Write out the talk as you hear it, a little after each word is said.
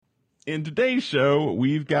In today's show,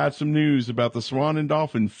 we've got some news about the Swan and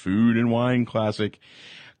Dolphin Food and Wine Classic.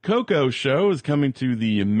 Coco Show is coming to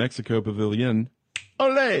the Mexico Pavilion.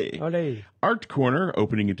 Olé! Olé. Art Corner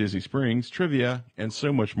opening at Disney Springs, trivia, and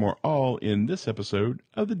so much more, all in this episode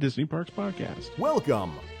of the Disney Parks Podcast.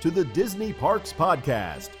 Welcome to the Disney Parks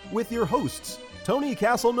Podcast with your hosts, Tony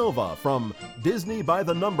Casanova from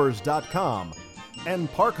DisneyByTheNumbers.com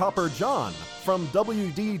and Parkhopper John from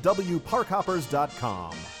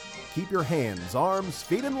WDWParkhoppers.com. Keep your hands, arms,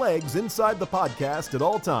 feet, and legs inside the podcast at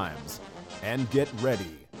all times. And get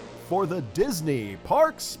ready for the Disney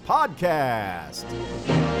Parks Podcast.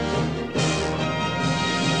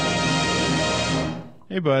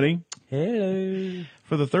 Hey, buddy. Hello.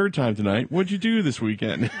 For the third time tonight, what'd you do this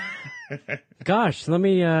weekend? Gosh, let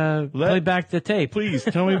me play back the tape. Please,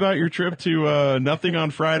 tell me about your trip to Nothing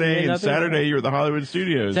on Friday and Saturday. You were at the Hollywood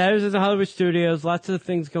Studios. Saturdays at the Hollywood Studios. Lots of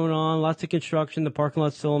things going on. Lots of construction. The parking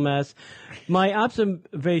lot's still a mess. My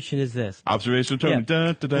observation is this. Observation of Tony.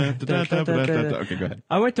 Yeah. Okay, go ahead.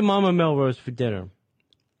 I went to Mama Melrose for dinner.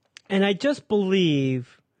 And I just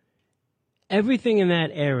believe everything in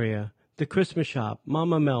that area, the Christmas shop,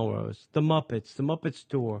 Mama Melrose, the Muppet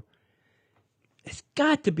store, it's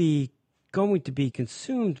got to be going to be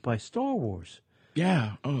consumed by Star Wars.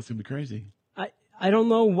 Yeah. Oh, it's going to be crazy. I don't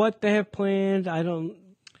know what they have planned. I don't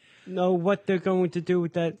know what they're going to do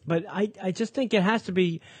with that. But I just think it has to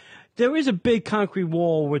be. There is a big concrete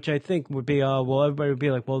wall, which I think would be, well, everybody would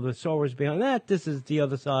be like, well, the Star Wars behind that. This is the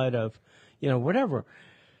other side of, whatever.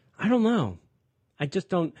 I don't know. I just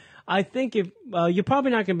don't. I think if you're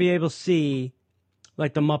probably not going to be able to see,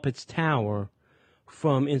 like, the Muppets Tower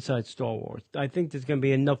from inside Star Wars. I think there's going to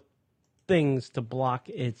be enough things to block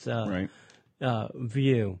its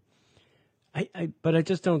view. But I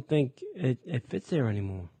just don't think it fits there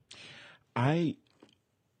anymore. I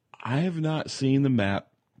have not seen the map,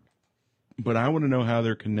 but I want to know how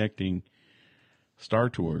they're connecting Star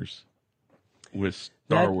Tours with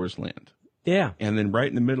Star Wars Land. Yeah. And then right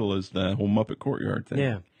in the middle is the whole Muppet Courtyard thing.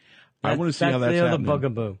 Yeah. I want to see how that's the other happening.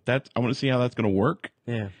 bugaboo. I want to see how that's going to work.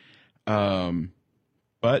 Yeah.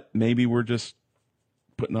 But maybe we're just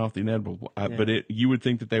putting off the inevitable. But you would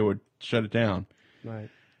think that they would shut it down. Right.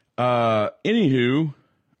 Anywho,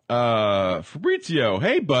 Fabrizio,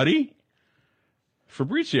 hey buddy.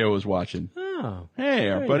 Fabrizio was watching. Oh. Hey,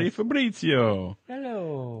 our buddy nice. Fabrizio.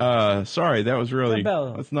 Hello. Sorry, that was really,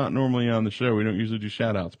 Isabella. that's not normally on the show. We don't usually do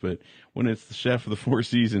shout outs, but when it's the chef of the Four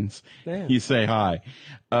Seasons, you say hi.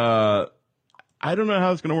 I don't know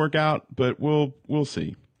how it's going to work out, but we'll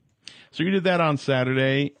see. So you did that on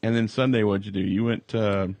Saturday, and then Sunday, what'd you do? You went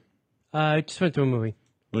I just went to a movie.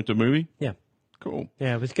 went to a movie? Yeah. Cool.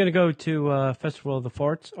 Yeah, I was going to go to Festival of the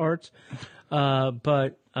Arts,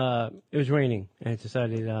 but it was raining, and I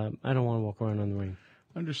decided I don't want to walk around in the rain.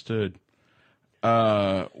 Understood. What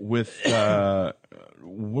are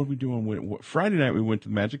we doing? Friday night, we went to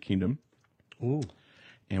the Magic Kingdom. Ooh.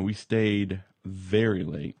 And we stayed very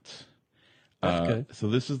late. That's good. So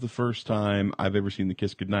this is the first time I've ever seen the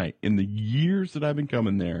Kiss Goodnight. In the years that I've been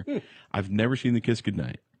coming there, I've never seen the Kiss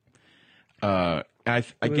Goodnight. I Do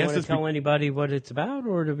we guess want to tell anybody what it's about,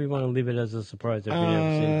 or do we want to leave it as a surprise if we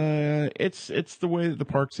haven't seen it? It's the way that the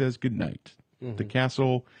park says goodnight. The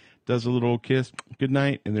castle does a little kiss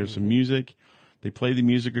goodnight, and there's some music. They play the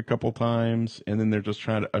music a couple times, and then they're just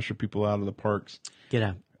trying to usher people out of the parks. Get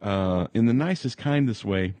out. In the nicest, kindest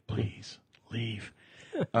way. Please leave.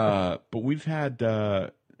 But we had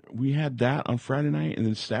that on Friday night, and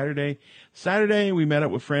then Saturday we met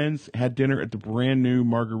up with friends, had dinner at the brand new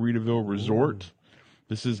Margaritaville Resort.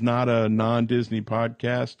 This is not a non-Disney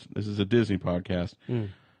podcast. This is a Disney podcast.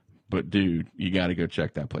 But dude, you got to go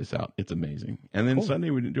check that place out. It's amazing. And then Sunday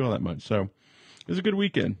we didn't do all that much, so it was a good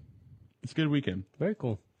weekend. It's a good weekend. Very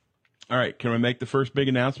cool. All right, can we make the first big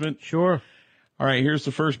announcement? Sure. All right, here's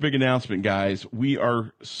the first big announcement, guys. We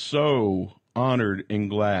are so honored and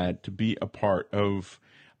glad to be a part of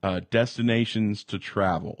Destinations to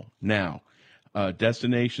Travel. Now,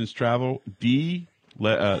 Destinations Travel, the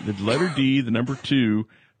letter D, the number 2,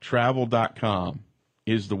 travel.com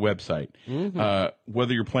is the website.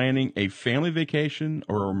 Whether you're planning a family vacation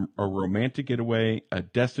or a romantic getaway, a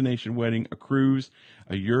destination wedding, a cruise,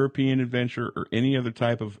 a European adventure, or any other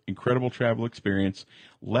type of incredible travel experience,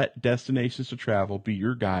 let Destinations to Travel be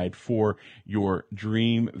your guide for your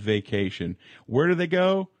dream vacation. Where do they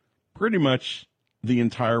go? Pretty much the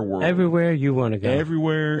entire world. Everywhere you want to go.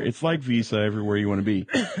 Everywhere. It's like Visa, everywhere you want to be.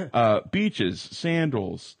 Beaches,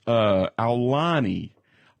 Sandals, Aulani,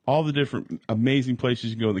 all the different amazing places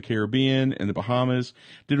you can go in the Caribbean and the Bahamas.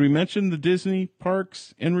 Did we mention the Disney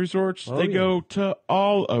parks and resorts? They go to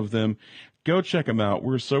all of them. Go check them out.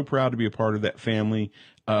 We're so proud to be a part of that family.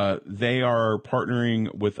 They are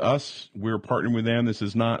partnering with us. We're partnering with them. This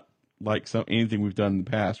is not like anything we've done in the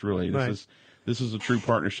past, really. This is a true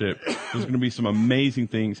partnership. There's going to be some amazing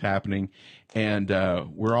things happening, and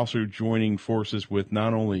we're also joining forces with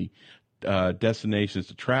not only destinations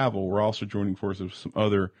to travel. We're also joining forces with some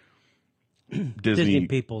other Disney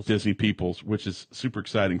peoples, which is super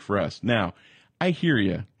exciting for us. Now, I hear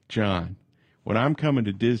you, John. When I'm coming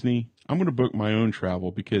to Disney, I'm going to book my own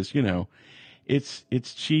travel because,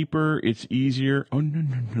 it's cheaper, it's easier. Oh,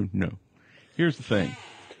 no. Here's the thing.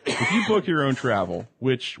 If you book your own travel,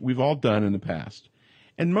 which we've all done in the past,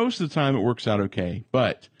 and most of the time it works out okay,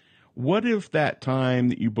 but what if that time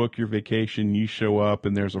that you book your vacation, you show up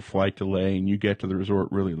and there's a flight delay and you get to the resort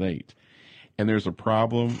really late and there's a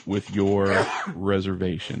problem with your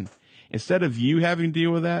reservation? Instead of you having to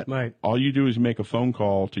deal with that, all you do is make a phone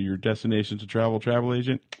call to your destination to travel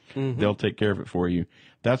agent. Mm-hmm. They'll take care of it for you.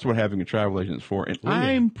 That's what having a travel agent is for. And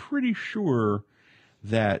I'm pretty sure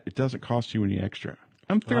that it doesn't cost you any extra.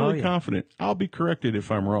 I'm fairly confident. I'll be corrected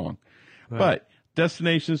if I'm wrong. Right. But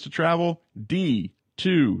destinations to travel,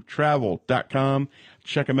 D2travel.com.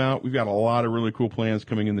 Check them out. We've got a lot of really cool plans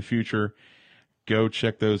coming in the future. Go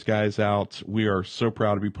check those guys out. We are so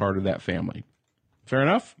proud to be part of that family. Fair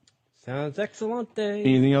enough? Sounds excellent.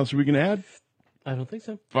 Anything else we can add? I don't think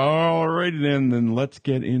so. All righty then let's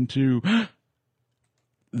get into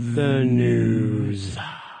the news.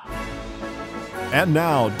 And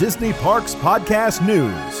now, Disney Parks Podcast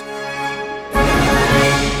News.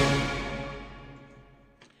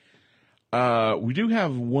 We do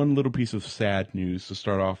have one little piece of sad news to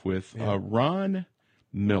start off with. Ron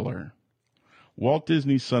Miller, Walt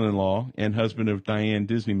Disney's son-in-law and husband of Diane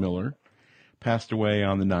Disney Miller, passed away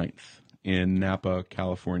on the 9th in Napa,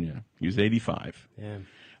 California. He was 85. Yeah.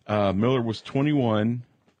 Miller was 21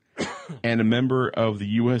 and a member of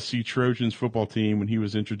the USC Trojans football team when he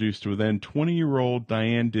was introduced to a then 20-year-old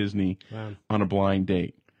Diane Disney on a blind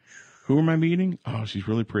date. Who am I meeting? Oh, she's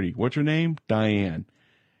really pretty. What's her name? Diane.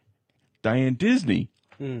 Diane Disney.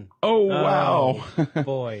 Oh, wow.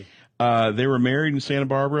 Boy. They were married in Santa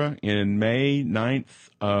Barbara in May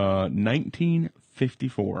 9th,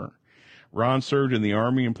 1954. Ron served in the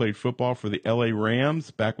Army and played football for the L.A.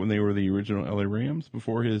 Rams back when they were the original L.A. Rams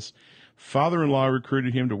before his father-in-law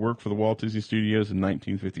recruited him to work for the Walt Disney Studios in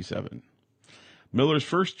 1957. Miller's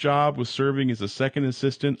first job was serving as a second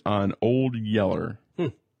assistant on Old Yeller.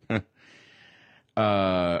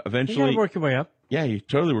 Eventually, you work your way up. Yeah, he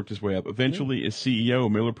totally worked his way up. Eventually, as CEO,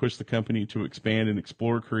 Miller pushed the company to expand and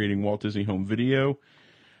explore, creating Walt Disney Home Video,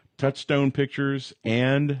 Touchstone Pictures,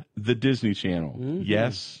 and the Disney Channel. Mm-hmm.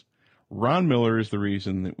 Yes, Ron Miller is the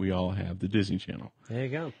reason that we all have the Disney Channel. There you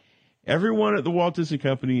go. Everyone at the Walt Disney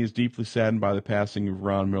Company is deeply saddened by the passing of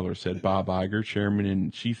Ron Miller, said Bob Iger, chairman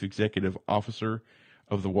and chief executive officer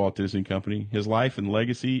of the Walt Disney Company. His life and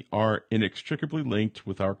legacy are inextricably linked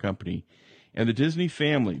with our company and the Disney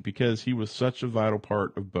family because he was such a vital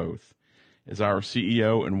part of both. As our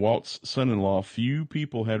CEO and Walt's son-in-law, few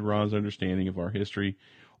people had Ron's understanding of our history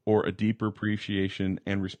or a deeper appreciation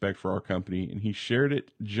and respect for our company, and he shared it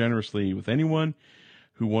generously with anyone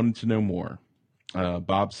who wanted to know more.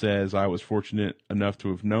 Bob says, I was fortunate enough to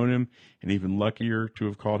have known him and even luckier to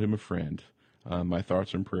have called him a friend. My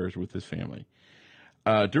thoughts and prayers with his family.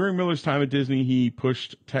 During Miller's time at Disney, he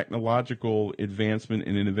pushed technological advancement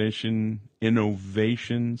and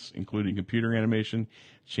innovations, including computer animation,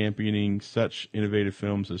 championing such innovative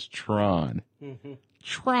films as Tron. Mm-hmm.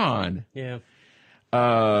 Tron! Yeah.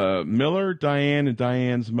 Miller, Diane, and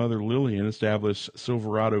Diane's mother, Lillian, established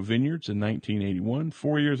Silverado Vineyards in 1981,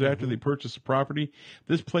 4 years after they purchased the property.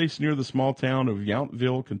 This place near the small town of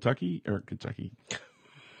Yountville, Kentucky.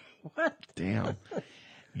 What? Damn.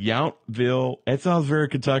 Yountville. It sounds very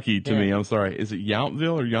Kentucky to me. I'm sorry. Is it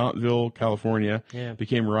Yountville or Yountville, California? Yeah.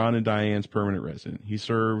 Became Ron and Diane's permanent resident. He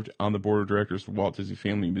served on the board of directors of the Walt Disney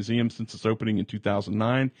Family Museum since its opening in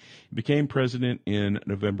 2009. He became president in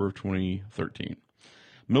November of 2013.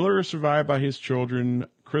 Miller is survived by his children,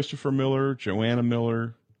 Christopher Miller, Joanna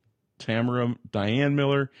Miller, Tamara Diane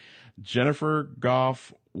Miller, Jennifer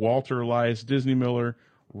Goff, Walter Elias Disney Miller,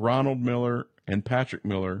 Ronald Miller, and Patrick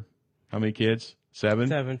Miller. How many kids? 7?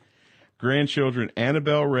 7. Grandchildren,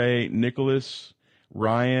 Annabelle Ray, Nicholas,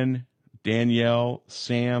 Ryan, Danielle,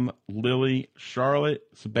 Sam, Lily, Charlotte,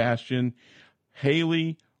 Sebastian,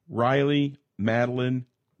 Haley, Riley, Madeline,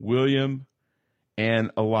 William,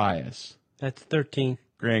 and Elias. That's 13.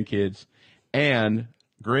 Grandkids. And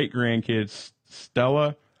great-grandkids,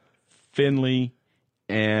 Stella, Finley,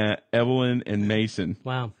 and Evelyn, and Mason.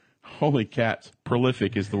 Wow. Holy cats.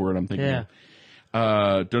 Prolific is the word I'm thinking of.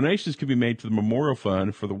 Donations can be made to the Memorial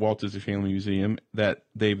Fund for the Walt Disney Family Museum that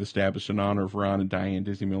they've established in honor of Ron and Diane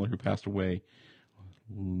Disney Miller, who passed away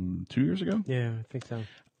 2 years ago. Yeah, I think so.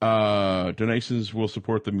 Donations will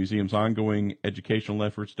support the museum's ongoing educational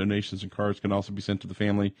efforts. Donations and cards can also be sent to the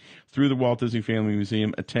family through the Walt Disney Family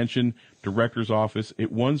Museum. Attention, Director's Office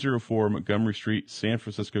at 104 Montgomery Street, San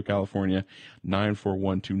Francisco, California,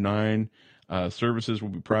 94129. Services will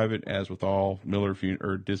be private, as with all Miller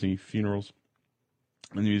or Disney funerals.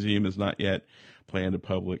 And the museum has not yet planned a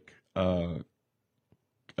public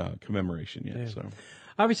commemoration yet. Yeah. So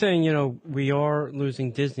I was saying, we are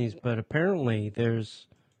losing Disney's, but apparently there's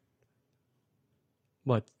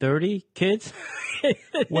 30 kids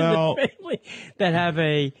Well- in the family that have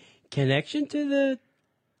a connection to the.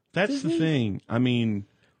 that's Disney? the thing. I mean,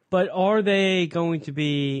 But are they going to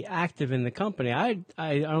be active in the company? I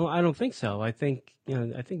don't think so. I think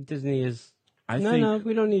I think Disney is. No,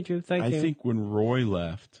 we don't need you. Thank I you. think when Roy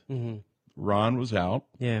left, Ron was out.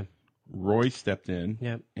 Yeah. Roy stepped in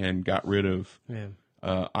Yep. and got rid of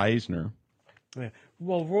Yeah. Eisner. Yeah.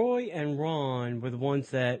 Well, Roy and Ron were the ones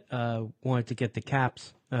that wanted to get the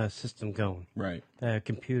CAPS system going. Right.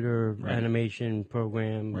 Computer animation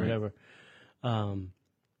program, Right. whatever.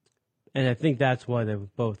 And I think that's why they were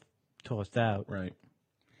both tossed out. Right.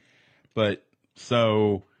 But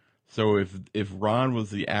so if Ron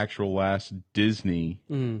was the actual last Disney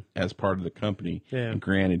as part of the company, Yeah. and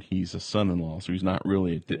granted he's a son-in-law, so he's not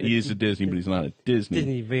really he is a Disney, but he's not a Disney.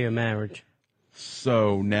 Disney via marriage.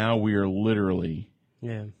 So now we are literally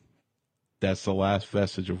Yeah. that's the last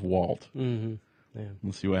vestige of Walt. Mm-hmm. Yeah.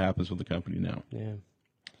 We'll see what happens with the company now. Yeah.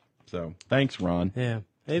 So thanks, Ron. Yeah.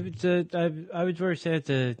 I was very sad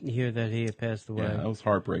to hear that he had passed away. Yeah, that was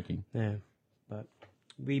heartbreaking. Yeah, but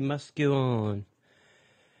we must go on.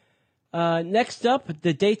 Next up,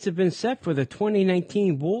 the dates have been set for the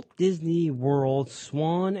 2019 Walt Disney World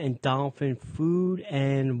Swan and Dolphin Food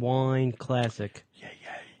and Wine Classic. Yeah.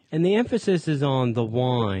 And the emphasis is on the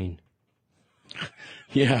wine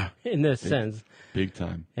Yeah. in this sense. Big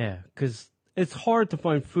time. Yeah, because it's hard to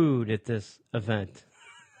find food at this event.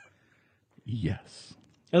 Yes.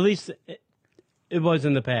 At least it was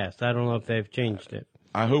in the past. I don't know if they've changed it.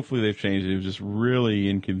 Hopefully they've changed it. It was just really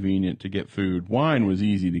inconvenient to get food. Wine was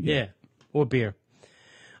easy to get. Yeah, or beer.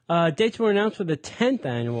 Dates were announced for the 10th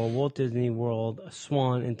annual Walt Disney World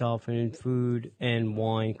Swan and Dolphin Food and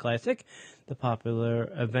Wine Classic. The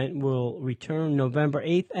popular event will return November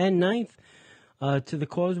 8th and 9th to the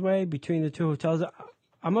Causeway between the two hotels.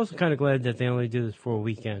 I'm also kind of glad that they only do this for a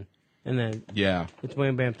weekend. And then Yeah. it's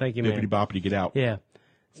wham bam, thank you, man. Bippity boppity, get out. Yeah.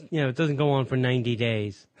 It doesn't go on for 90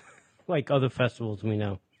 days like other festivals we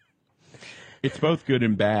know. It's both good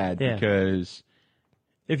and bad Yeah. because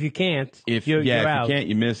If you can't, if you're you out. can't,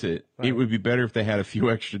 you miss it. It would be better if they had a few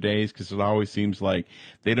extra days because it always seems like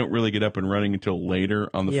they don't really get up and running until later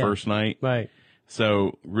on the Yeah. first night. Right.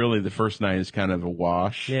 So really, the first night is kind of a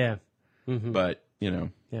wash. Yeah. But Yep.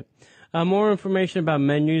 More information about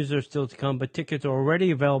menus are still to come, but tickets are already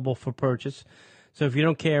available for purchase. So if you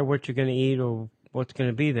don't care what you're going to eat or what's going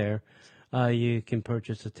to be there, you can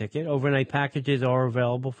purchase a ticket. Overnight packages are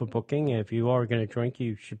available for booking. If you are going to drink,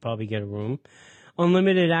 you should probably get a room.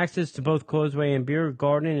 Unlimited access to both Causeway and Beer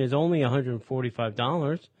Garden is only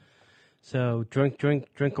 $145. So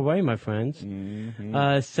drink away, my friends.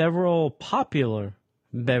 Several popular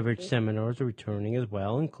beverage seminars are returning as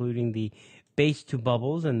well, including the Base to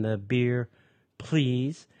Bubbles and the Beer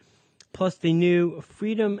Please, plus the new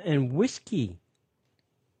Freedom and Whiskey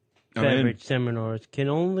beverage seminars can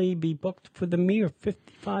only be booked for the mere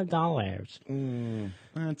 $55.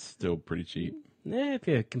 That's still pretty cheap. If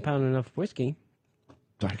you can pound enough whiskey.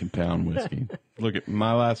 I can pound whiskey. Look at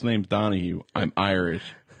my last name's Donahue. I'm Irish.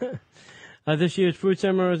 This year's food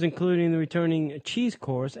seminars, including the returning cheese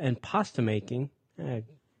course and pasta making. I've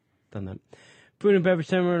done that. Food and beverage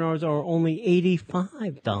seminars are only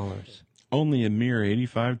 $85. Only a mere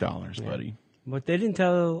 $85, buddy. What they didn't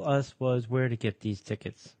tell us was where to get these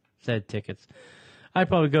tickets, said tickets. I'd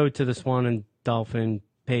probably go to the Swan and Dolphin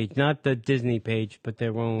page, not the Disney page, but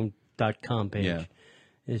their own .com page. Yeah.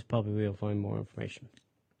 Is probably where you'll find more information.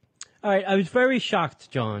 All right, I was very shocked,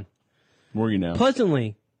 John. Were you now?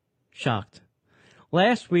 Pleasantly shocked.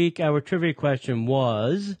 Last week, our trivia question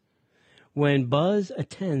was, when Buzz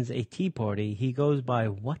attends a tea party, he goes by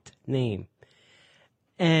what name?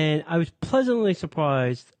 And I was pleasantly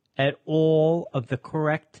surprised at all of the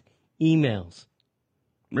correct emails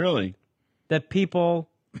Really? that people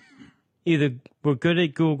either were good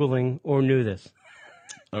at Googling or knew this.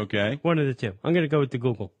 Okay. One of the two. I'm going to go with the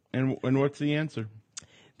Google. And what's the answer?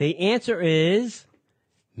 The answer is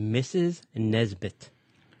Mrs. Nesbit.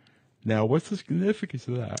 Now, what's the significance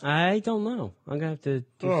of that? I don't know. I'm gonna have to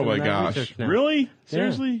do Oh some my of that gosh! research now. Really?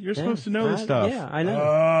 Seriously? You're Yeah. supposed to know this stuff. Yeah, I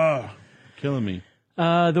know. Killing me.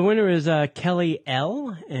 The winner is Kelly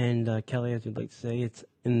L. And Kelly, as we'd like to say, it's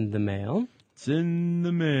in the mail. It's in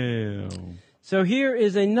the mail. So here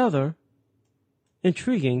is another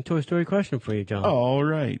intriguing Toy Story question for you, John. All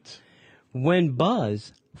right. When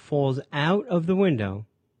Buzz falls out of the window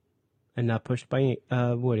and not pushed by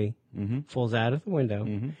Woody, falls out of the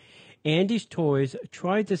window, Andy's toys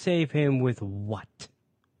tried to save him with what?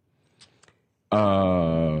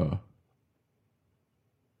 A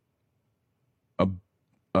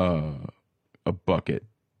bucket.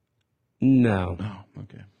 No. Oh,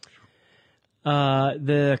 okay.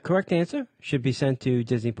 The correct answer should be sent to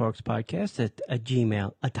Disney Parks Podcast at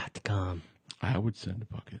gmail.com. I would send a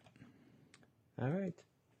bucket. All right.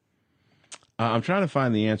 I'm trying to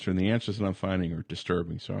find the answer, and the answers that I'm finding are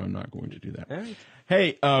disturbing, so I'm not going to do that. All right.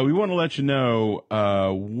 Hey, we want to let you know,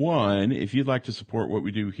 one, if you'd like to support what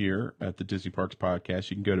we do here at the Disney Parks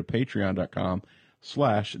Podcast, you can go to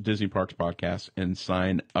patreon.com/Disney Parks Podcast and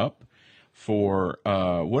sign up for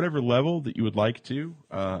whatever level that you would like to.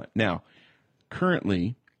 Now,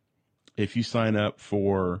 currently, if you sign up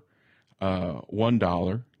for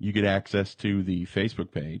 $1, you get access to the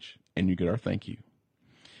Facebook page, and you get our thank you.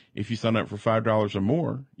 If you sign up for $5 or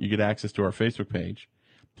more, you get access to our Facebook page,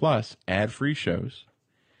 plus ad-free shows.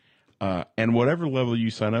 And whatever level you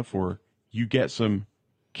sign up for, you get some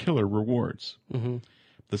killer rewards. Mm-hmm.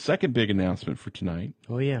 The second big announcement for tonight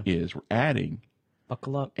is we're adding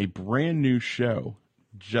Buckle up. a brand new show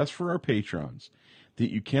just for our patrons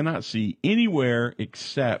that you cannot see anywhere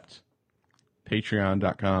except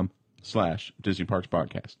patreon.com/Disney Parks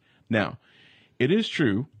Podcast. Now, it is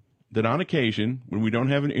true that on occasion, when we don't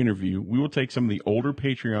have an interview, we will take some of the older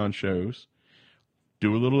Patreon shows,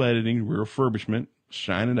 do a little editing, refurbishment,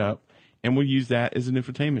 shine it up, and we'll use that as an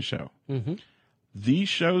infotainment show. Mm-hmm. These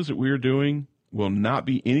shows that we are doing will not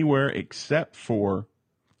be anywhere except for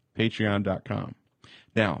patreon.com.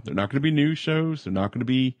 Now, they're not going to be news shows. They're not going to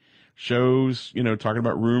be shows, talking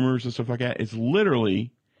about rumors and stuff like that. It's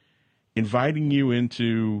literally inviting you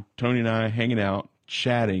into Tony and I hanging out,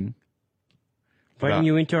 chatting. Inviting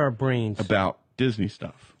you into our brains. About Disney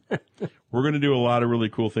stuff. We're going to do a lot of really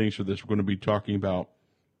cool things for this. We're going to be talking about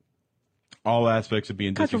all aspects of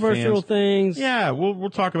being Disney fans. Controversial things. Yeah,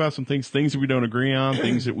 we'll talk about some things that we don't agree on,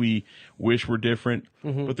 things that we wish were different.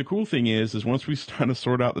 Mm-hmm. But the cool thing is once we start to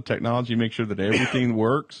sort out the technology, make sure that everything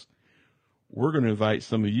works, we're going to invite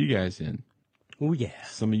some of you guys in. Oh, yeah.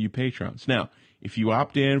 Some of you patrons. Now, if you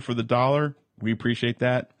opt in for the $1, we appreciate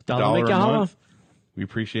that. $1 a month. We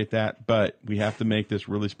appreciate that, but we have to make this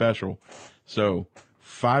really special. So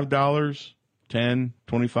 $5, $10,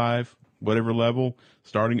 $25, whatever level,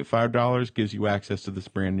 starting at $5 gives you access to this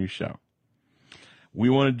brand new show. We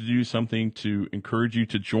wanted to do something to encourage you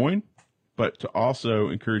to join, but to also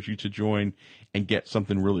encourage you to join and get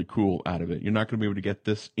something really cool out of it. You're not going to be able to get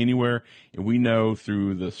this anywhere, and we know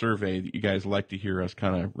through the survey that you guys like to hear us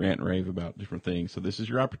kind of rant and rave about different things. So this is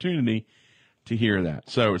your opportunity to hear that.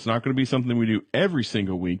 So it's not going to be something we do every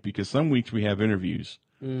single week because some weeks we have interviews.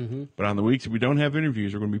 Mm-hmm. But on the weeks that we don't have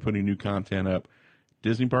interviews, we're going to be putting new content up.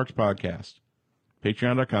 Disney Parks Podcast,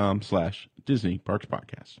 patreon.com/Disney Parks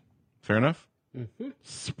Podcast. Fair enough? Mm-hmm.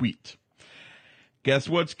 Sweet. Guess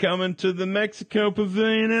what's coming to the Mexico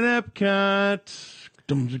Pavilion at Epcot?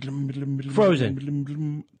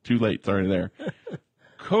 Frozen. Too late. Sorry there.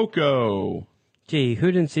 Coco. Gee,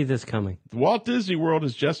 who didn't see this coming? Walt Disney World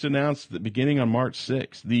has just announced that beginning on March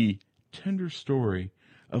 6th, the tender story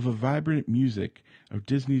of a vibrant music of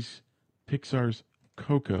Disney's Pixar's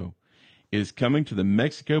Coco is coming to the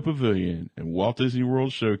Mexico Pavilion and Walt Disney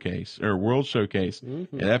World Showcase at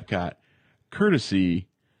Epcot, courtesy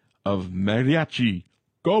of Mariachi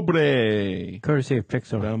Cobre. Courtesy of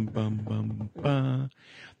Pixar. Bum, bum, bum, bum.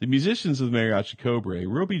 The musicians of Mariachi Cobre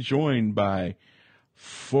will be joined by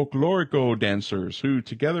folklorico dancers who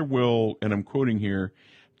together will, and I'm quoting here,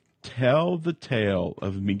 tell the tale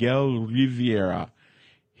of Miguel Rivera,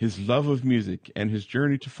 his love of music, and his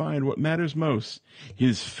journey to find what matters most,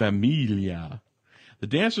 his familia. The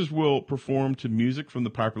dancers will perform to music from the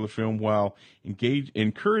popular film while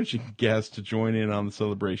encouraging guests to join in on the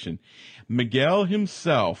celebration. Miguel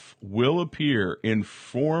himself will appear in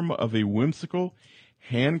form of a whimsical,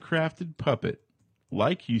 handcrafted puppet,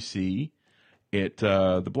 like you see at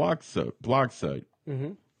the blog site.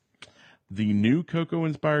 Mm-hmm. The new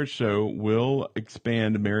Coco-inspired show will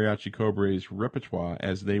expand Mariachi Cobre's repertoire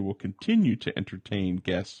as they will continue to entertain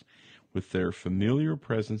guests with their familiar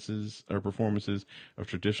performances of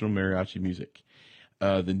traditional mariachi music.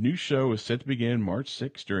 The new show is set to begin March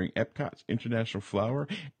 6th during Epcot's International Flower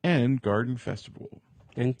and Garden Festival.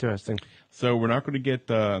 Interesting. So we're not going to get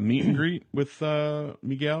meet and greet with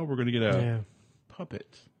Miguel. We're going to get a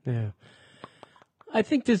puppet. Yeah. I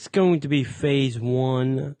think this is going to be phase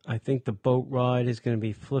 1. I think the boat ride is going to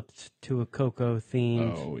be flipped to a Coco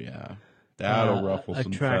themed Oh, yeah. That'll ruffle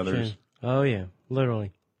some attraction. feathers. Oh, yeah.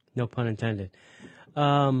 Literally. No pun intended.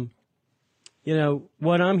 You know,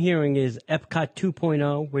 what I'm hearing is Epcot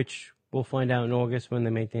 2.0, which we'll find out in August when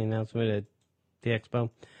they make the announcement at the expo,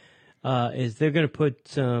 is they're going to put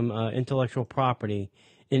some intellectual property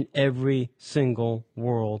in every single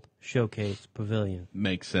World Showcase pavilion.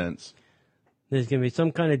 Makes sense. There's going to be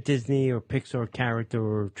some kind of Disney or Pixar character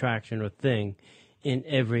or attraction or thing in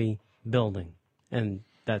every building. And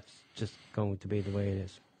that's just going to be the way it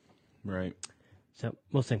is. Right. So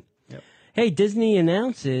we'll see. Yep. Hey, Disney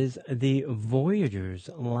announces the Voyagers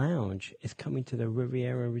Lounge is coming to the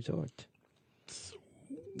Riviera Resort.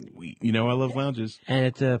 You know I love lounges. And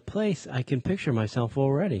it's a place I can picture myself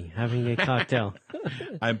already having a cocktail.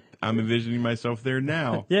 I'm envisioning myself there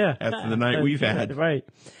now. Yeah. After the night we've had. Right.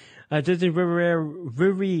 Disney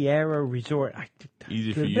Riviera Resort.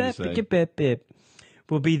 Easy for you to say.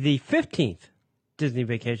 Will be the 15th Disney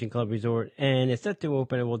Vacation Club Resort, and it's set to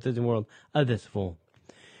open at Walt Disney World this fall.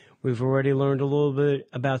 We've already learned a little bit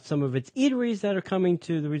about some of its eateries that are coming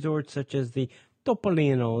to the resort, such as the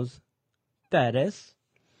Topolino's Terrace,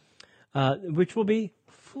 which will be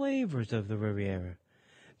flavors of the Riviera.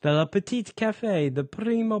 The La Petite Cafe, the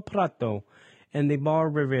Primo Prato, and the Bar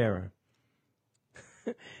Riviera.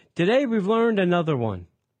 Today we've learned another one.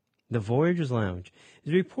 The Voyagers Lounge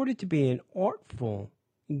is reported to be an artful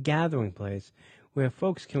gathering place where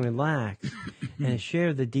folks can relax and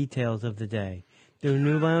share the details of the day. The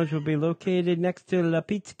new lounge will be located next to La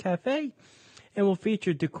Petite Cafe and will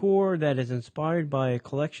feature decor that is inspired by a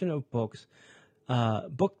collection of books,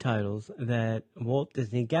 book titles that Walt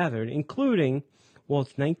Disney gathered, including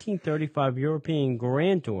Walt's 1935 European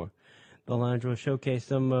Grand Tour. The lounge will showcase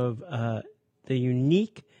some of the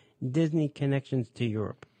unique Disney connections to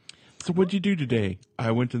Europe. So what'd you do today?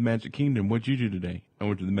 I went to the Magic Kingdom. What'd you do today? I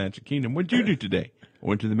went to the Magic Kingdom. What'd you do today? I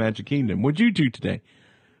went to the Magic Kingdom. What'd you do today?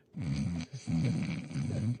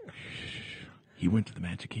 He went to the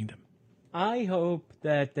Magic Kingdom. I hope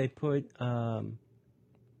that they put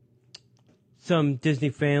some Disney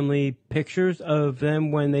family pictures of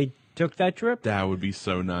them when they took that trip. That would be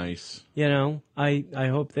so nice. You know, I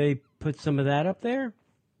hope they put some of that up there.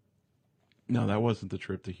 No, that wasn't the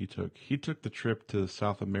trip that he took. He took the trip to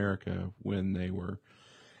South America when they were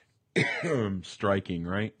striking,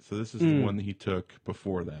 right? So this is the one that he took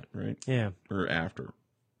before that, right? Yeah. Or after.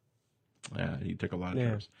 Yeah, he took a lot of Yeah.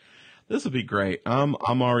 trips. This will be great. I'm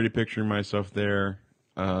already picturing myself there.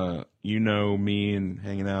 You know me and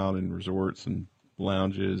hanging out in resorts and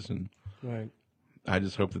lounges, and Right. I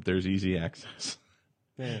just hope that there's easy access.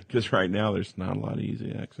 Yeah. Because right now there's not a lot of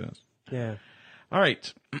easy access. Yeah. All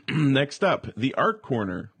right. Next up, the Art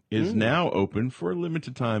Corner is now open for a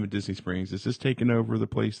limited time at Disney Springs. Is this taking over the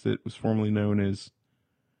place that was formerly known as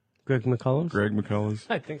Greg McCullum? Greg McCullough's?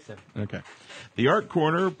 I think so. Okay. The Art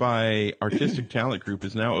Corner by Artistic Talent Group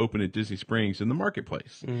is now open at Disney Springs in the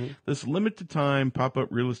Marketplace. This limited time pop-up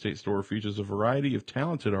real estate store features a variety of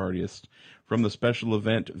talented artists from the special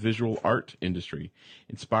event visual art industry.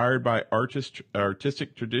 Inspired by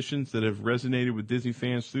artistic traditions that have resonated with Disney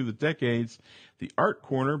fans through the decades, the Art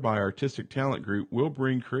Corner by Artistic Talent Group will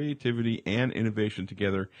bring creativity and innovation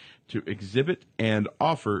together to exhibit and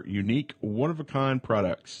offer unique, one-of-a-kind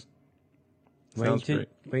products. Sounds great.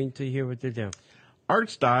 Waiting to hear what they do. Art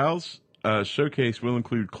styles showcase will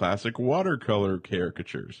include classic watercolor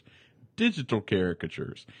caricatures, digital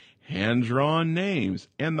caricatures, hand-drawn names,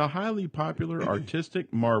 and the highly popular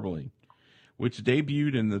artistic marbling, which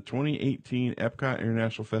debuted in the 2018 Epcot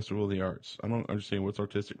International Festival of the Arts. I don't understand what's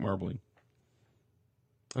artistic marbling.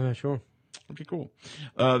 I'm not sure. Okay, cool.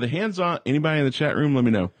 The hands-on, anybody in the chat room, let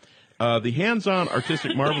me know. The hands-on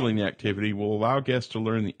artistic marbling activity will allow guests to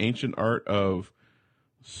learn the ancient art of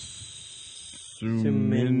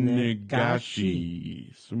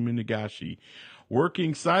Suminagashi,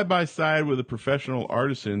 working side by side with a professional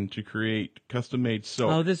artisan to create custom-made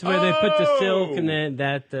silk. Oh, this is where they put the silk and then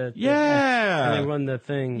Yeah. and they run the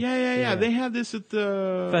thing. Yeah. They had this at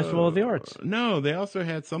the Festival of the Arts. No, they also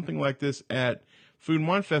had something like this at Food and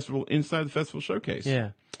Wine Festival inside the festival showcase.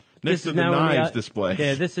 Yeah. Next This to is the now in knives the- display.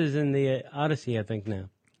 Yeah, this is in the Odyssey, I think, now.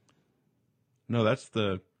 No, that's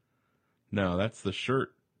the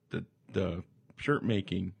shirt, the shirt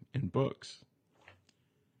making and books.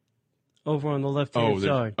 over on the left-hand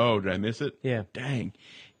side. Oh, did I miss it? Yeah. Dang.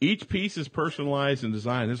 Each piece is personalized and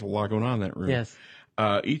designed. There's a lot going on in that room. Yes.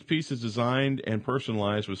 Each piece is designed and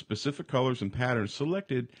personalized with specific colors and patterns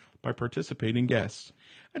selected by participating guests.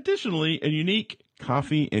 Additionally, a unique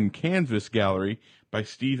coffee and canvas gallery by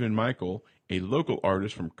Stephen Michael, a local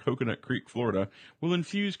artist from Coconut Creek, Florida, will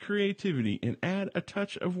infuse creativity and add a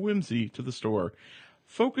touch of whimsy to the store.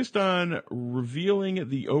 Focused on revealing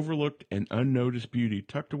the overlooked and unnoticed beauty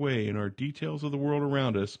tucked away in our details of the world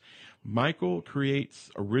around us, Michael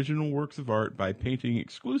creates original works of art by painting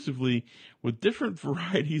exclusively with different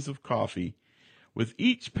varieties of coffee, with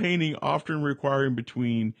each painting often requiring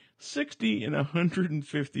between 60 and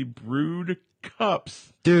 150 brewed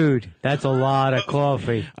cups. Dude, that's a lot of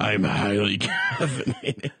coffee. I'm highly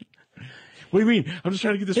caffeinated. What do you mean? I'm just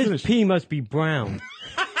trying to get this His finished. pee must be brown.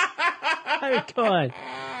 Oh, God.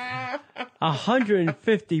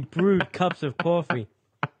 150 brewed cups of coffee.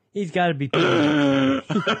 He's got to be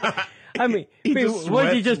peeing. I mean, just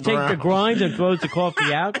what, he sweats just take the brown. grind and throws the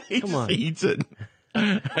coffee out? He Come just on. eats it.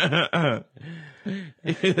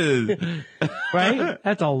 Right?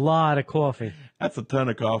 That's a lot of coffee. That's a ton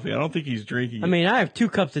of coffee. I don't think he's drinking I mean, I have 2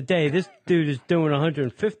 cups a day. This dude is doing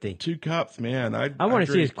 150. 2 cups, man. I I want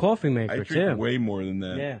to see his drink- coffee I maker, drink too. way more than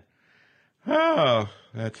that. Yeah. Oh,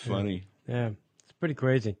 that's funny. Yeah. It's pretty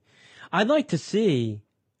crazy. I'd like to see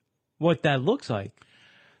what that looks like.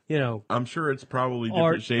 You know, I'm sure it's probably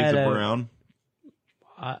Art different shades at of a- brown.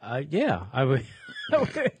 yeah, I would, I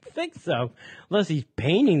would think so. Unless he's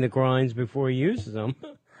painting the grinds before he uses them.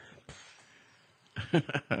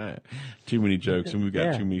 Too many jokes, and we've got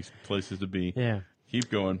Yeah. too many places to be. Yeah. Keep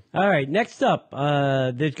going. All right, next up,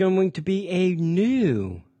 there's going to be a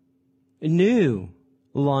new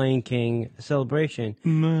Lion King celebration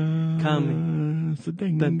coming to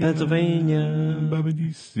Pennsylvania.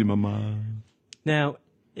 Now,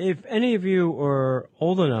 if any of you are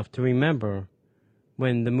old enough to remember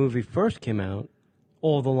when the movie first came out,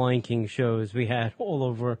 all the Lion King shows we had all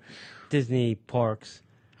over Disney parks,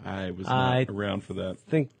 I was I- not around for that. I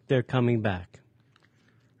think they're coming back.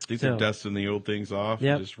 I think so- they're dusting the old things off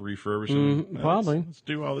Yep. and just refurbishing them. probably. Let's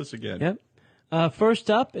do all this again. Yep. First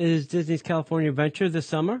up is Disney's California Adventure this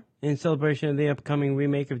summer. In celebration of the upcoming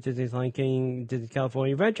remake of Disney's Lion King, Disney's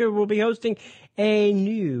California Adventure will be hosting a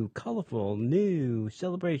colorful new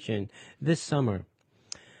celebration this summer.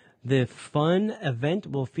 The fun event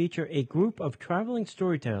will feature a group of traveling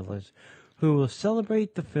storytellers who will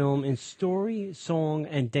celebrate the film in story, song,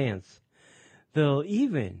 and dance. They'll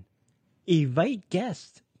even invite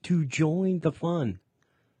guests to join the fun.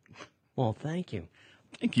 Well, thank you.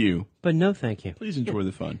 Thank you. But no thank you. Please enjoy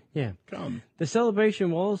the fun. Yeah. Come. The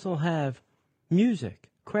celebration will also have music,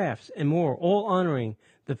 crafts, and more, all honoring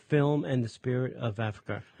the film and the spirit of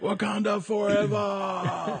Africa. Wakanda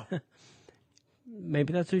forever.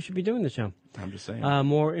 Maybe that's who should be doing the show. I'm just saying.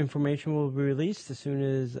 More information will be released as soon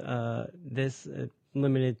as this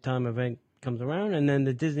limited time event comes around. And then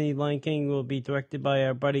the Disney Lion King will be directed by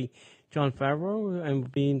our buddy Jon Favreau and will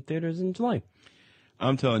be in theaters in July.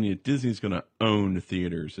 I'm telling you, Disney's going to own the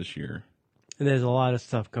theaters this year And there's a lot of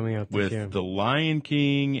stuff coming out this with year. The Lion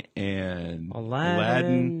King and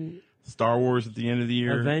Aladdin, Star Wars at the end of the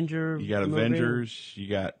year. Avenger You got movie. Avengers. You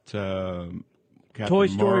got Captain Toy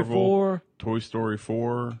Story Marvel, 4. Toy Story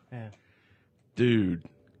 4. Yeah. Dude,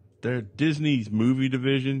 Disney's movie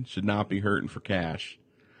division should not be hurting for cash.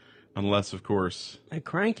 Unless, of course. They're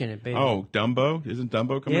cranking it, baby. Oh, Dumbo? Isn't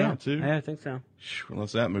Dumbo coming out too? I think so. Phew,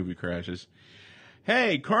 unless that movie crashes.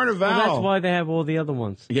 Hey, Carnival. Well, that's why they have all the other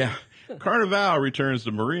ones. Yeah. Carnival returns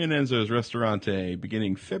to Maria and Enzo's Ristorante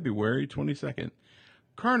beginning February 22nd.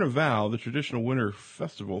 Carnival, the traditional winter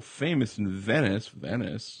festival famous in Venice,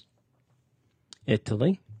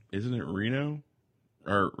 Italy. isn't it Reno?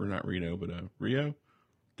 Or not Reno, but Rio?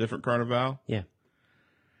 Different Carnival? Yeah.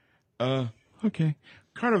 Okay.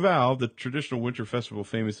 Carnival, the traditional winter festival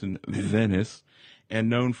famous in Venice and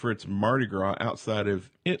known for its Mardi Gras outside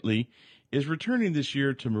of Italy, is returning this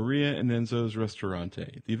year to Maria and Enzo's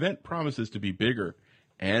Ristorante. The event promises to be bigger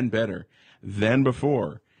and better than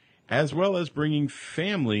before, as well as bringing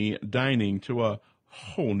family dining to a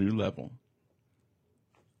whole new level.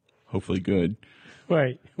 Hopefully good.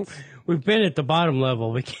 Right. We've been at the bottom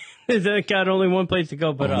level. We can't, there's got only one place to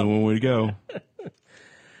go but Only up. one way to go.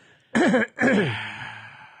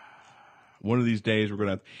 One of these days we're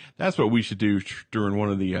gonna. That's what we should do during one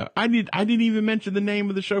of the. I didn't even mention the name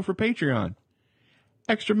of the show for Patreon.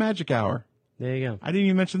 Extra Magic Hour. There you go. I didn't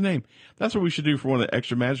even mention the name. That's what we should do for one of the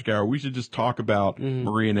Extra Magic Hour. We should just talk about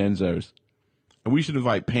Maria and Enzo's, and we should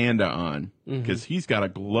invite Panda on because he's got a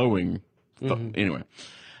glowing. Anyway,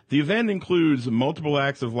 The event includes multiple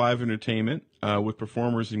acts of live entertainment with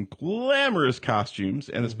performers in glamorous costumes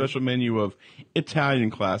and a special menu of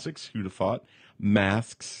Italian classics, who'd have thought,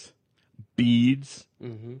 masks, beads,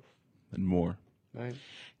 and more. Right.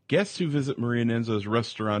 Guests who visit Maria Nenzo's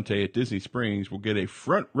Restaurante at Disney Springs will get a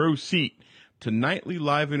front row seat to nightly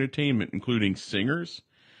live entertainment, including singers,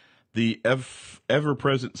 the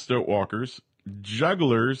ever-present Stotewalkers,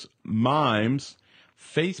 jugglers, mimes,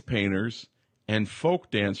 face painters, and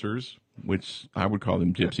folk dancers, which I would call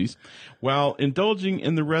them gypsies, while indulging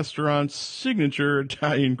in the restaurant's signature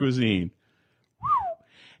Italian cuisine.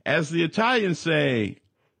 As the Italians say,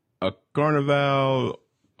 a carnival,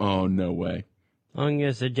 oh, no way.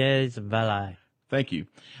 Ogni suggests Valai. Thank you.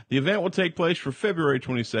 The event will take place from February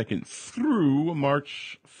 22nd through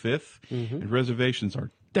March 5th, and reservations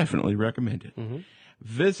are definitely recommended.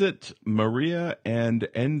 Visit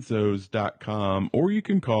mariaandenzos.com, or you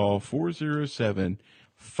can call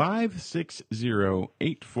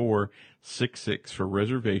 407-560-8466 for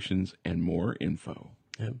reservations and more info.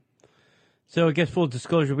 Yep. So I guess full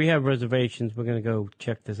disclosure, we have reservations. We're going to go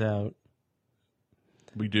check this out.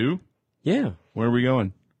 We do? Yeah. Where are we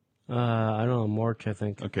going? I don't know, March, I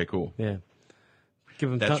think. Okay, cool. Yeah. Give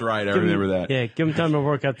them That's right, I remember that. Yeah, give them time to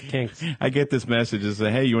work out the kinks. I get this message that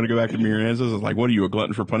say, hey, you want to go back to Miranda's? It's like, what are you, a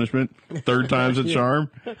glutton for punishment? Third time's a charm?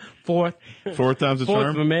 Fourth Time's a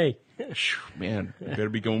charm? for me. Man, you better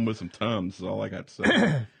be going with some Tums, is all I got to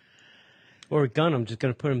say. Or a gun, I'm just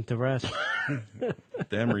going to put him to rest.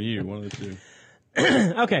 Them or you, one of the two.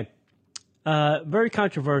 Okay. Very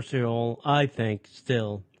controversial, I think,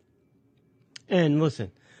 still. And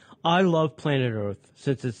listen, I love planet Earth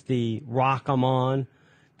since it's the rock I'm on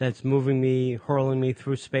that's moving me, hurling me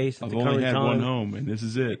through space at I've the only current had time. one home, and this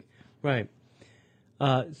is it. Right.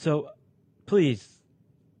 So please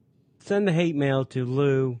send the hate mail to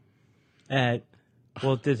Lou at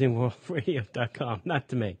WaltDisneyWorldRadio.com, not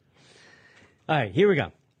to me. All right, here we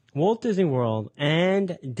go. Walt Disney World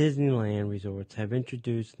and Disneyland resorts have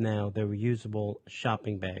introduced now their reusable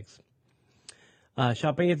shopping bags.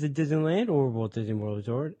 Shopping at the Disneyland or Walt Disney World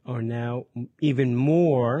Resort are now even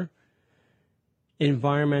more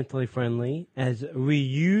environmentally friendly, as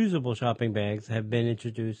reusable shopping bags have been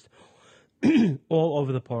introduced all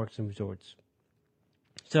over the parks and resorts.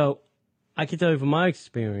 So I can tell you from my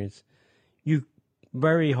experience, you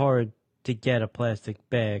very hard to get a plastic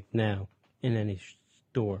bag now in any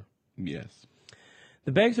store. Yes.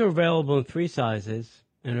 The bags are available in 3 sizes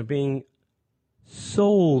and are being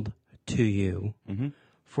sold to you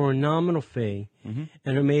for a nominal fee and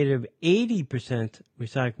are made of 80%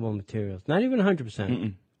 recyclable materials. Not even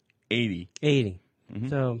 100%. 80. 80.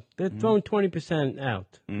 So they're throwing 20%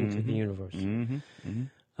 out into the universe.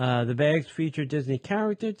 The bags feature Disney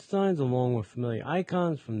character designs along with familiar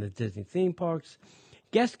icons from the Disney theme parks.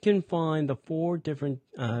 Guests can find the 4 different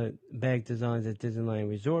bag designs at Disneyland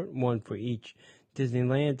Resort, one for each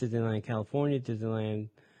Disneyland, Disneyland California, Disneyland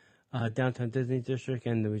Downtown Disney District,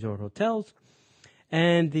 and the resort hotels,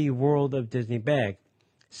 and the World of Disney bag.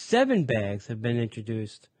 7 bags have been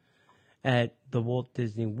introduced at the Walt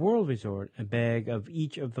Disney World Resort, a bag of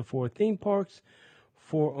each of the 4 theme parks,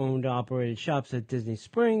 4 owned operated shops at Disney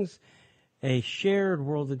Springs, a shared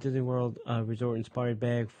World of Disney World resort-inspired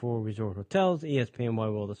bag for resort hotels, ESPN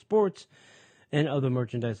Wide World of Sports, and other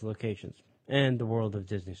merchandise locations, and the World of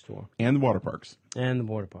Disney store. And the water parks. And the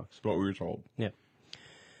water parks. That's what we were told. Yeah.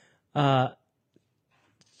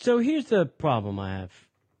 So here's the problem I have.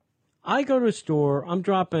 I go to a store, I'm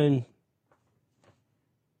dropping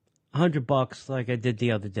 $100 like I did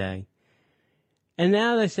the other day. And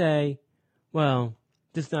now they say, well,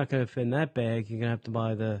 this is not going to fit in that bag. You're going to have to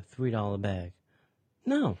buy the $3 bag.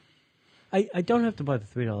 No. I don't have to buy the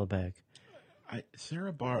 $3 bag.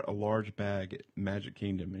 Sarah bought a large bag at Magic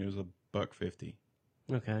Kingdom, and it was $1.50.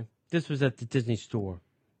 Okay. This was at the Disney store.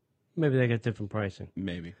 Maybe they got different pricing.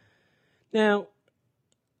 Maybe. Now,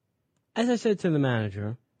 as I said to the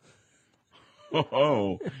manager.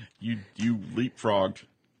 Oh, you leapfrogged.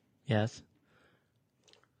 Yes.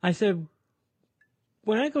 I said,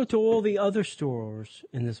 when I go to all the other stores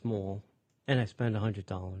in this mall and I spend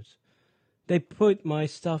 $100, they put my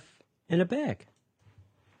stuff in a bag.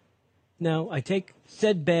 Now, I take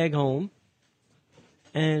said bag home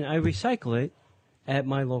and I recycle it at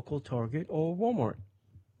my local Target or Walmart,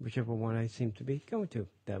 whichever one I seem to be going to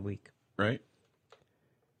that week. Right?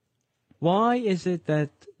 Why is it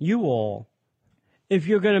that you all, if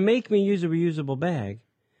you're going to make me use a reusable bag,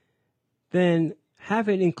 then have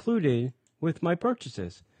it included with my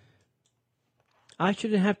purchases? I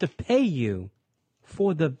shouldn't have to pay you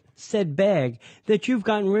for the said bag that you've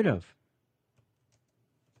gotten rid of.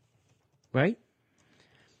 Right?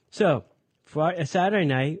 So, Saturday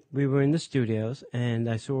night, we were in the studios, and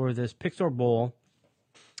I saw this Pixar ball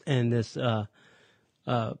and this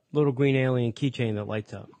little green alien keychain that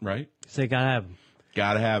lights up. Right. So, you got to have them.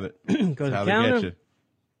 Got to have it. Go to That's the how they counter. get you.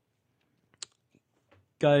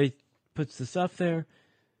 Guy puts the stuff there,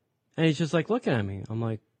 and he's just like looking at me. I'm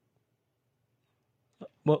like,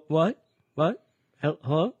 what?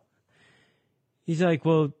 Hello? He's like,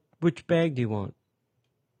 well, which bag do you want?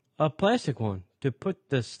 A plastic one to put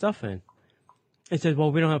the stuff in. I said,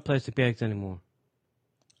 well, we don't have plastic bags anymore.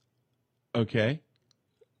 Okay.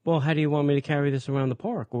 Well, how do you want me to carry this around the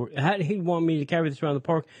park? Or how do you want me to carry this around the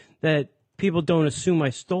park that people don't assume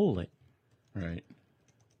I stole it? Right.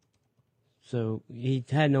 So he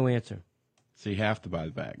had no answer. So you have to buy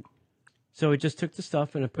the bag. So I just took the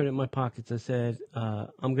stuff and I put it in my pockets. I said,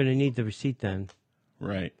 I'm going to need the receipt then.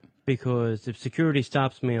 Right. Because if security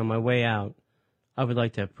stops me on my way out, I would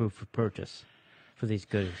like to have proof of purchase for these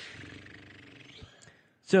goodies.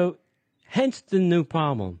 So, hence the new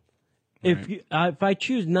problem. Right. If I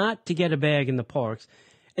choose not to get a bag in the parks,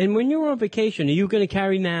 and when you're on vacation, are you going to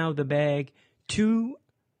carry now the bag to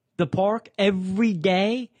the park every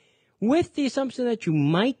day with the assumption that you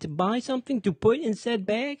might buy something to put in said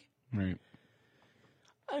bag? Right.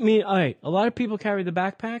 I mean, all right, a lot of people carry the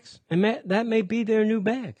backpacks, and that may be their new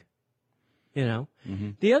bag. You know?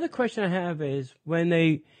 Mm-hmm. The other question I have is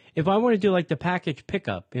if I want to do like the package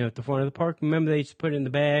pickup, at the front of the park, remember they used to put it in the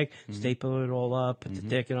bag, staple it all up, put the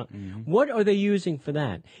ticket on. What are they using for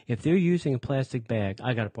that? If they're using a plastic bag,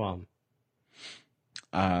 I got a problem.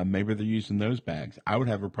 Maybe they're using those bags. I would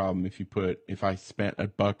have a problem if I spent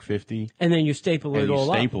 $1.50 And then you staple it and you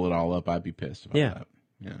all up. staple it all up. I'd be pissed about that.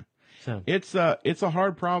 Yeah. So It's a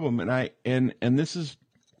hard problem, and this is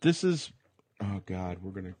oh God,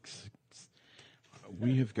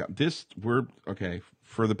 we have got this. We're okay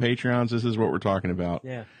for the Patreons. This is what we're talking about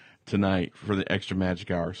tonight for the extra magic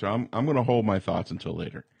hour. So I'm going to hold my thoughts until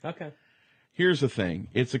later. Okay. Here's the thing.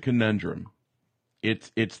 It's a conundrum. It's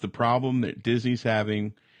the problem that Disney's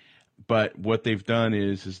having, but what they've done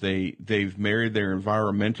is they've married their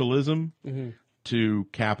environmentalism to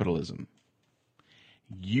capitalism.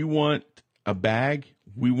 You want a bag,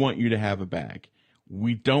 we want you to have a bag.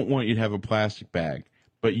 We don't want you to have a plastic bag,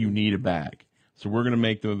 but you need a bag. So we're going to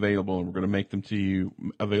make them available, and we're going to make them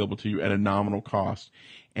available to you at a nominal cost.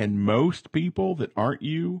 And most people that aren't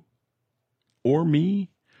you or me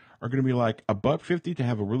are going to be like, $1.50 to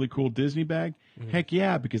have a really cool Disney bag? Heck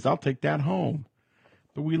yeah, because I'll take that home.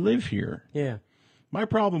 But we live here. Yeah. My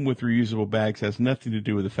problem with reusable bags has nothing to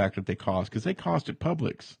do with the fact that they cost, because they cost at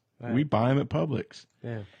Publix. Right. We buy them at Publix.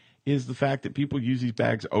 Yeah. Is the fact that people use these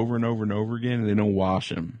bags over and over and over again, and they don't wash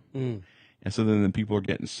them. And so then the people are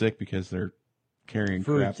getting sick because they're carrying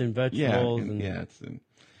fruits crap. and vegetables.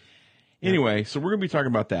 Anyway, so we're going to be talking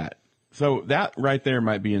about that. So that right there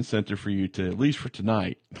might be incentive for you to, at least for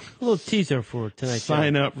tonight, A little teaser for tonight.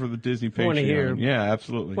 sign up for the Disney Patreon. Want to hear? Yeah,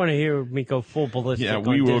 absolutely. Want to hear me go full ballistic? Yeah, on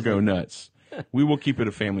we will Disney. go nuts. We will keep it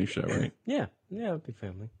a family show, right? Yeah, it'll be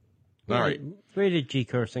family. All right. Rated G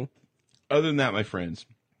cursing. Other than that, my friends,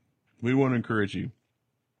 we want to encourage you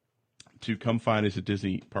to come find us at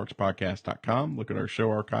DisneyParksPodcast.com. Look at our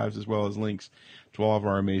show archives as well as links to all of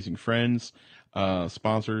our amazing friends,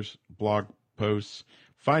 sponsors, blog posts.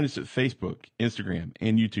 Find us at Facebook, Instagram,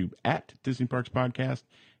 and YouTube at Disney Parks Podcast,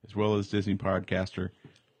 as well as Disney Podcaster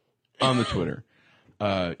on the Twitter.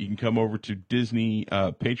 You can come over to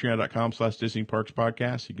patreon.com/Disney Parks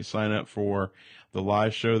Podcast. You can sign up for the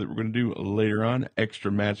live show that we're going to do later on,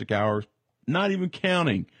 extra magic hours, not even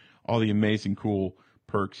counting all the amazing cool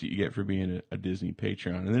perks that you get for being a Disney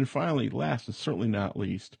Patreon. And then finally, last and certainly not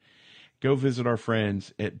least, go visit our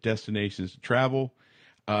friends at Destinations to Travel.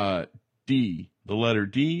 D, the letter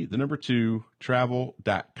D, the number 2,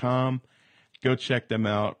 travel.com. Go check them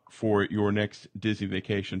out for your next Disney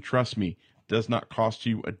vacation. Trust me, does not cost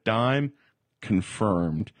you a dime.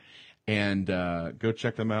 Confirmed. And go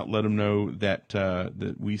check them out. Let them know that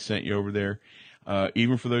that we sent you over there.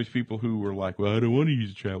 Even for those people who were like, well, I don't want to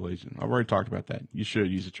use a travel agent. I've already talked about that. You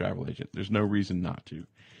should use a travel agent. There's no reason not to.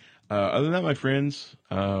 Other than that, my friends,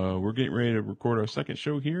 we're getting ready to record our second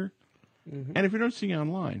show here. And if we don't see you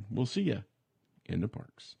online, we'll see you in the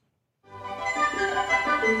parks.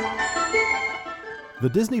 The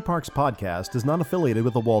Disney Parks Podcast is not affiliated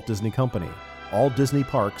with the Walt Disney Company. All Disney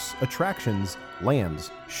parks, attractions,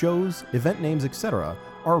 lands, shows, event names, etc.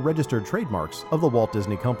 are registered trademarks of the Walt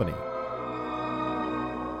Disney Company.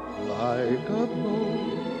 Like a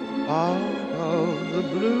bolt out of the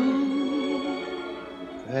blue,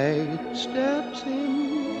 fate steps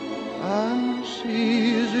in and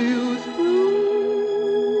sees you through.